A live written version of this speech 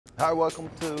Hi, welcome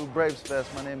to Braves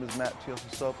Fest. My name is Matt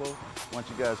Tuiasosopo. I want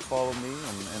you guys to follow me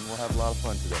and we'll have a lot of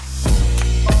fun today.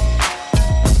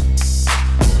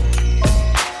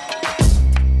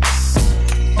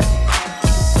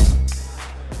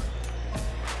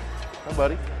 Hi,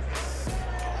 buddy.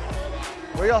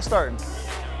 Where y'all starting?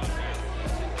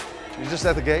 You just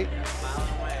at the gate?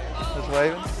 Just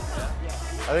waving?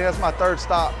 I think that's my third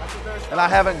stop. And I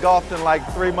haven't golfed in like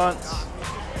 3 months.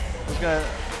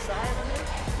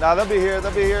 No, they'll be here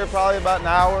probably about an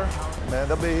hour. Man,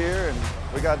 they'll be here and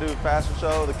we got to do a fashion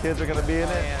show. The kids are going to be in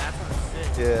it.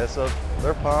 Yeah, so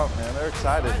they're pumped, man. They're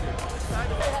excited.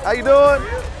 How you doing?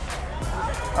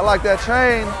 I like that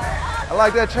chain. I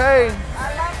like that chain.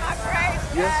 I love my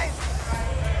Braves, Yes.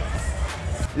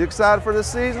 You excited for this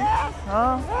season? Yes.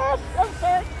 Huh? Yes, I'm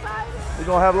so excited. We're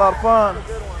going to have a lot of fun.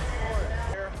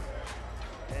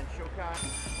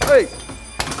 Hey!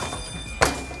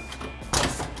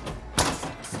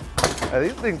 Hey,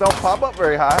 these things don't pop up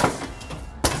very high.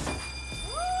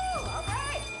 Woo, all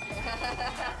right.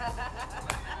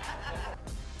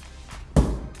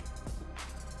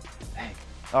 Dang.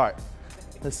 All right,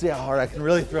 let's see how hard I can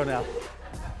really throw now.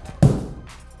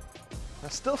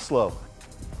 That's still slow.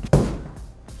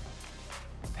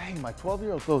 Dang, my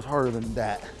 12-year-old throws harder than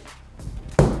that.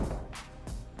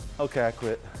 Okay, I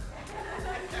quit.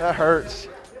 That hurts.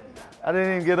 I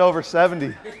didn't even get over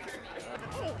 70.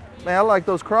 Man, I like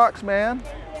those Crocs, man.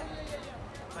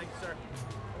 Thank you, sir.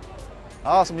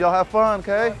 Awesome, y'all have fun,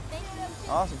 okay?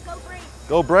 Awesome. Go Braves.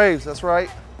 Go Braves, that's right.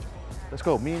 Let's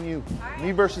go, me and you.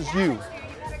 Me versus you.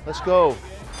 Let's go.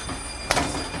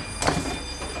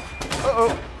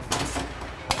 Uh-oh.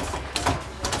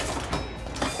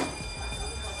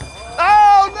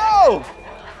 Oh, no!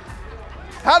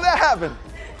 How'd that happen?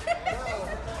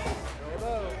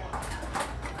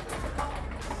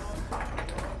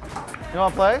 You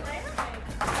want to play?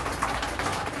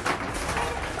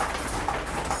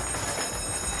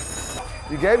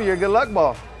 You gave me your good luck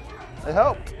ball. It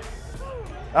helped.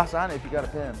 I'll sign it if you got a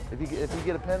pen. If you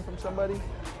get a pen from somebody,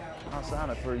 I'll sign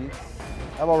it for you.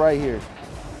 How about right here?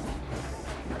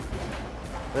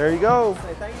 There you go.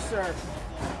 Hey, thank you, sir.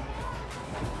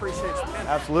 Appreciate you.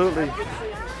 Absolutely.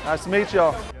 Nice to meet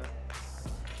y'all.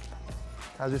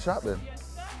 How's your shot been?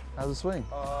 How's the swing?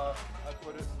 I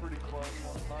put it pretty close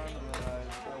one time, and then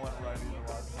I went righty the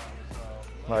last time. So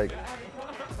Like,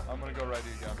 I'm gonna go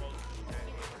righty again.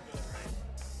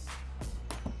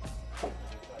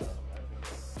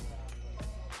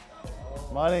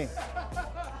 money,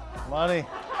 money,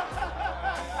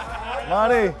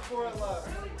 money.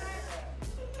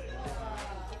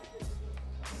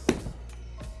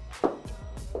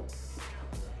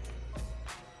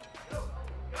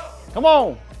 Come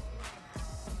on.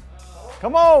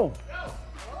 Come on.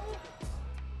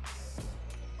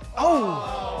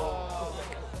 Oh.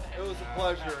 It was a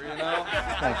pleasure, you know.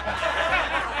 Thanks, man.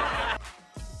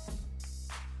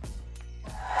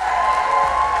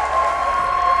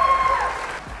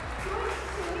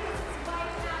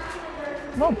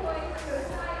 Come on.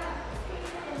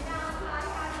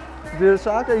 Do the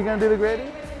sock? Are you going to do the grading?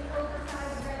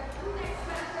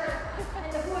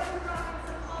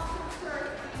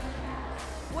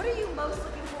 What are you most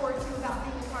looking forward to about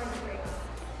being part of the Braves?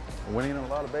 Winning a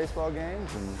lot of baseball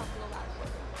games, and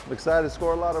I'm excited to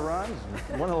score a lot of runs,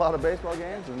 win a lot of baseball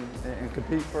games, and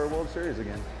compete for a World Series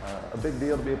again. A big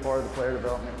deal to be a part of the player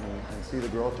development and see the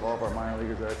growth of all of our minor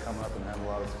leaguers that are coming up and having a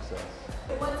lot of success.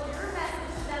 What's your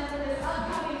message to them for this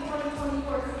upcoming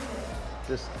 2024 season?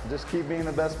 Just keep being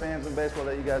the best fans in baseball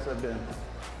that you guys have been.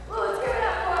 Well, let's give it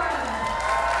up for them.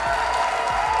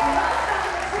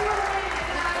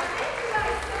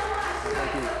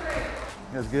 Thank you guys so much.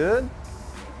 That's good?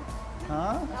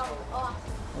 Huh?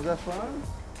 Was that fun?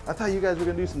 I thought you guys were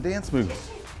going to do some dance moves.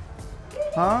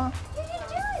 Huh? You didn't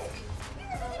do it. You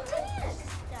didn't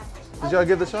dance. Did y'all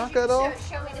give the shot at all?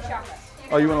 Show me the shot.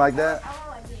 Oh, you went like that?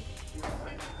 Oh, I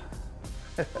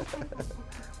did.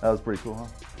 That was pretty cool, huh?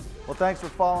 Well, thanks for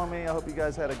following me. I hope you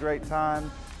guys had a great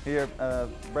time here at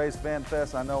Braves Fan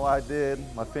Fest. I know I did,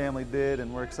 my family did,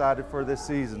 and we're excited for this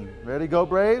season. Ready, go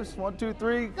Braves? 1, 2,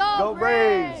 3, go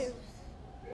Braves!